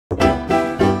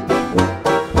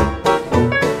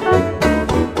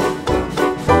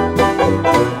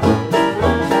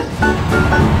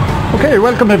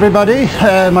welcome everybody.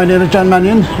 My name is John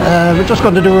Mannion. We're just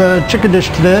going to do a chicken dish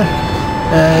today.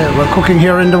 We're cooking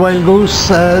here in the Wild Goose.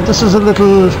 This is a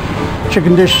little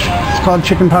chicken dish. It's called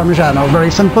chicken parmigiano.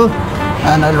 Very simple,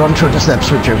 and I'll run through the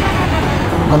steps with you.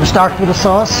 I'm going to start with a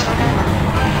sauce.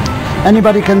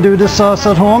 Anybody can do this sauce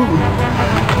at home.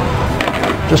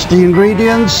 Just the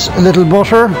ingredients: a little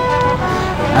butter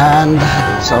and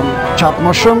some chopped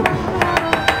mushroom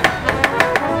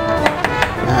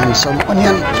and some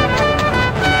onion.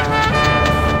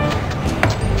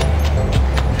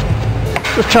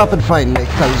 Just chop it finely,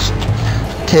 because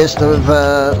the taste of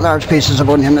large pieces of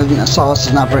onion in a sauce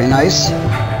is not very nice.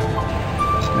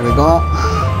 There we go.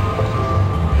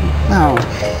 Now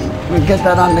we'll get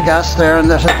that on the gas there and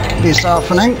let it be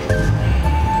softening.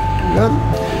 Good.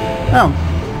 Now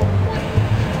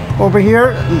over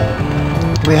here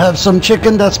we have some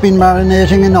chicken that's been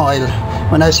marinating in oil.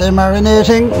 When I say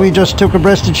marinating, we just took a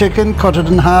breast of chicken, cut it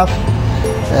in half,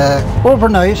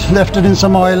 overnight, left it in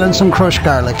some oil and some crushed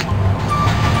garlic.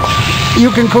 You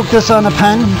can cook this on a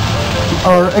pan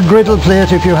or a griddle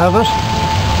plate if you have it.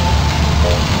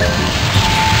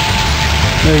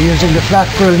 We're using the flat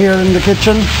grill here in the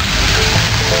kitchen,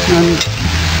 and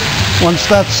once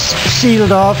that's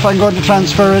sealed off, I'm going to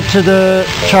transfer it to the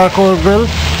charcoal grill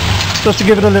just to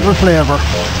give it a little flavour.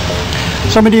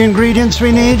 Some of the ingredients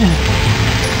we need: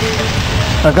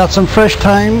 I've got some fresh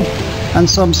thyme and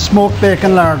some smoked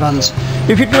bacon lardons.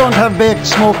 If you don't have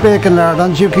smoked bacon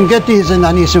lardons, you can get these in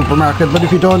any supermarket, but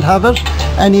if you don't have it,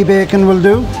 any bacon will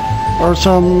do, or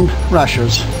some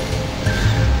rashers.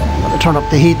 I'm going to turn up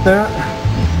the heat there.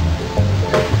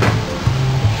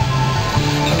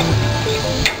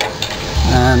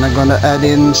 And I'm going to add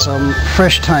in some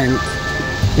fresh thyme.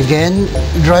 Again,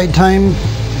 dried thyme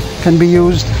can be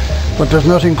used, but there's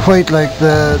nothing quite like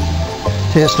the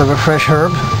taste of a fresh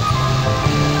herb.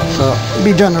 So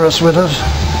be generous with it,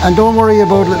 and don't worry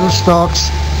about little stalks.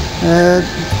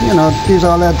 You know, these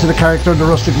all add to the character, the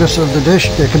rusticness of the dish.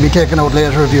 They can be taken out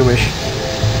later if you wish.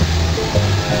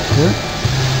 Okay.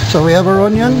 So we have our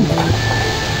onion,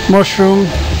 mushroom,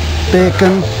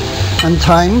 bacon and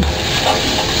thyme.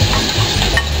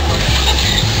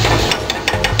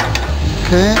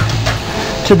 Okay.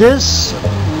 To this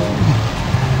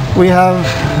we have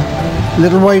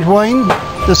little white wine.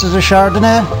 This is a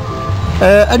Chardonnay.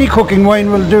 Any cooking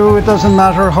wine will do, it doesn't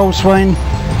matter, house wine.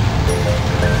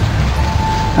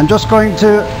 I'm just going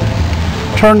to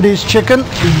turn these chicken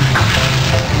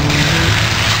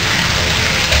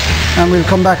and we'll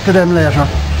come back to them later.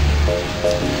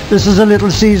 This is a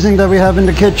little seasoning that we have in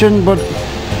the kitchen, but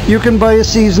you can buy a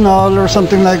seasonal or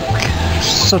something like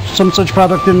some such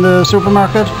product in the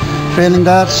supermarket. Failing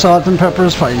that, salt and pepper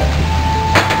is fine.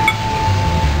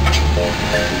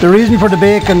 The reason for the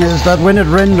bacon is that when it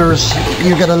renders,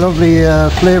 you get a lovely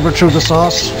flavour through the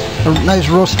sauce, a nice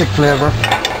rustic flavour.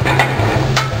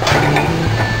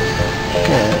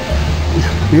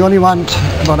 Okay. We only want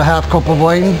about a half cup of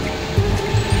wine.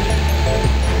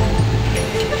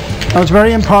 Now it's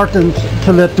very important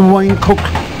to let the wine cook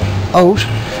out.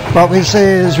 What we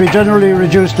say is we generally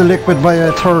reduce the liquid by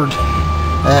a third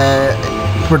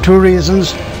for two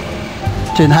reasons: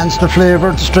 to enhance the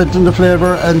flavour, to strengthen the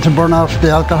flavour, and to burn off the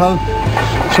alcohol.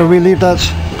 So we leave that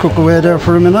cook away there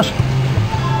for a minute,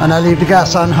 and I'll leave the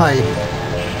gas on high.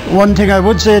 One thing I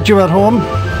would say to you at home: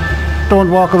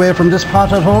 don't walk away from this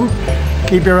pot at home,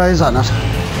 keep your eyes on it.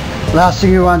 Last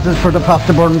thing you want is for the pot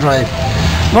to burn dry.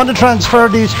 I'm going to transfer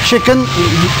these chicken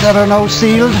that are now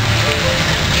sealed.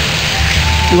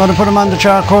 I'm going to put them on the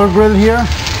charcoal grill here,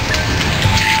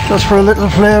 just for a little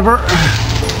flavour.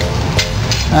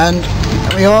 And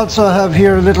we also have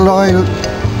here a little oil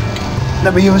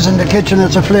that we use in the kitchen.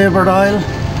 It's a flavoured oil,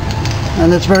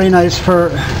 and it's very nice for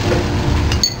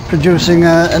producing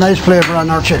a nice flavour on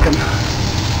our chicken.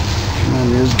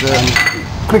 And just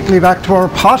quickly back to our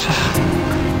pot.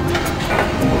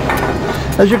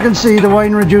 As you can see, the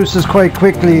wine reduces quite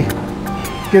quickly,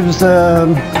 gives a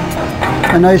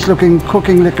nice looking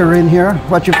cooking liquor in here.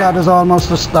 What you've got is almost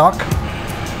a stock.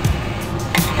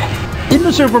 In the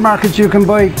supermarkets you can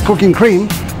buy cooking cream.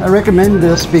 I recommend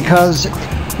this because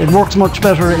it works much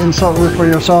better for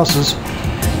your sauces.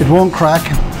 It won't crack,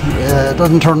 it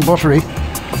doesn't turn buttery.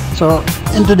 So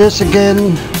into this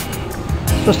again,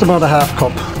 just about a half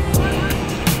cup.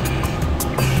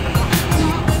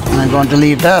 And I'm going to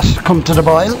leave that come to the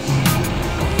boil.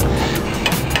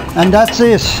 And that's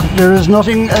it. There is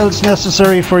nothing else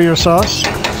necessary for your sauce.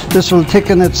 This will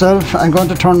thicken itself. I'm going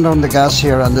to turn down the gas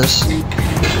here on this.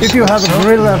 If you have a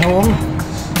grill at home,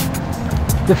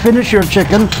 to finish your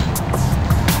chicken,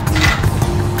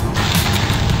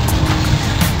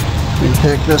 we'll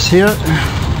take this here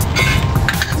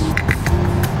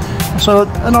So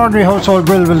an ordinary household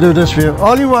grill will do this for you.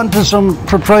 All you want is some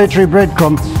proprietary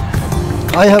breadcrumb.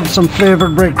 I have some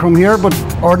flavoured breadcrumb here, but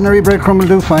ordinary breadcrumb will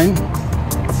do fine.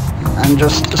 And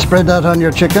just spread that on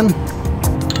your chicken.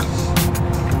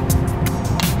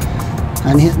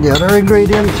 And the other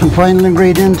ingredient and final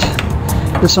ingredient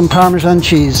is some Parmesan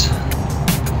cheese.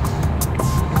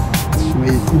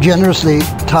 We generously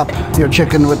top your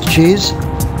chicken with cheese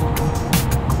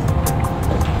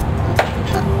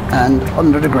and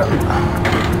under the grill.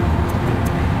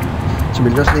 So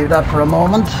we'll just leave that for a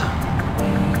moment.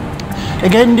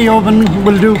 Again, the oven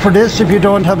will do for this if you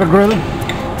don't have a grill.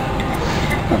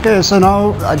 Okay, so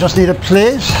now I just need a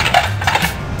plate.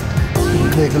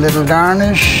 Take a little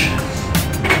garnish.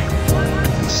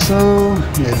 So,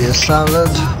 maybe a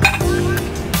salad.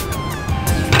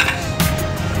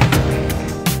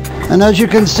 And as you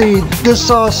can see, this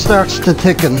sauce starts to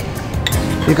thicken.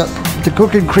 You got the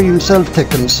cooking cream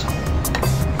self-thickens.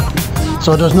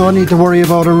 So there's no need to worry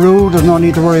about a roux, there's no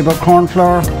need to worry about corn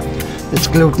flour. It's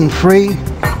gluten-free.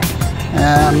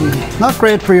 Not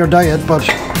great for your diet, but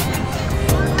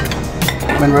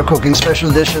when we're cooking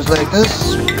special dishes like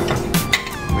this,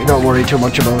 we don't worry too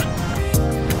much about it.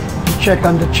 Check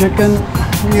on the chicken,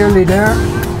 nearly there,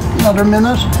 another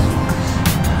minute.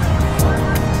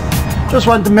 Just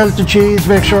want to melt the cheese,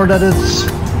 make sure that it's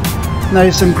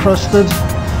nice and crusted.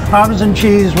 Parmesan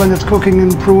cheese, when it's cooking,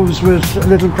 improves with a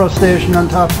little crustation on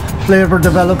top. Flavour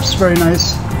develops, very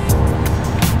nice.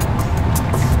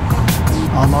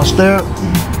 Almost there.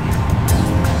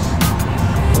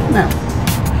 Now,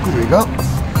 here we go.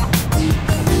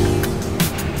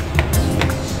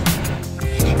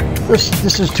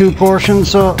 This is 2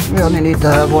 portions, so we only need to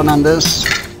have one on this.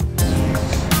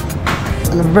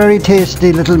 And a very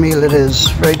tasty little meal it is.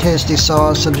 Very tasty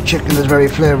sauce, and the chicken is very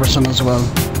flavoursome as well.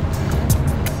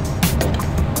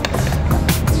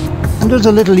 And there's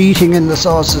a little eating in the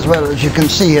sauce as well, as you can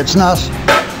see. It's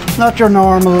not your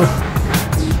normal,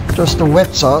 just a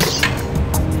wet sauce.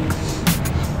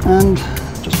 And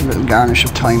just a little garnish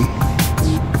of thyme.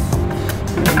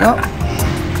 There we go.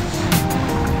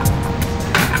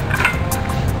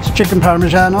 Chicken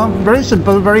Parmigiano, very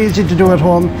simple, very easy to do at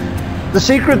home. The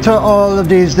secret to all of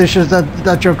these dishes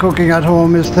that you're cooking at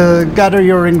home is to gather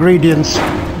your ingredients.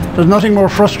 There's nothing more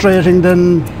frustrating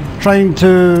than trying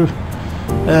to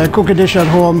cook a dish at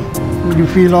home. You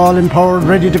feel all empowered,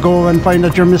 ready to go, and find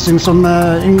that you're missing some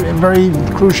very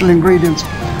crucial ingredients.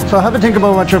 So have a think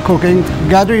about what you're cooking,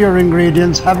 gather your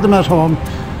ingredients, have them at home,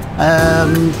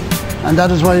 and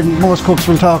that is why most cooks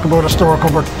will talk about a store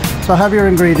cupboard. So have your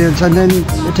ingredients, and then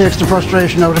it takes the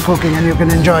frustration out of cooking and you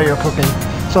can enjoy your cooking.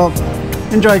 So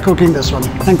enjoy cooking this one.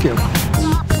 Thank you.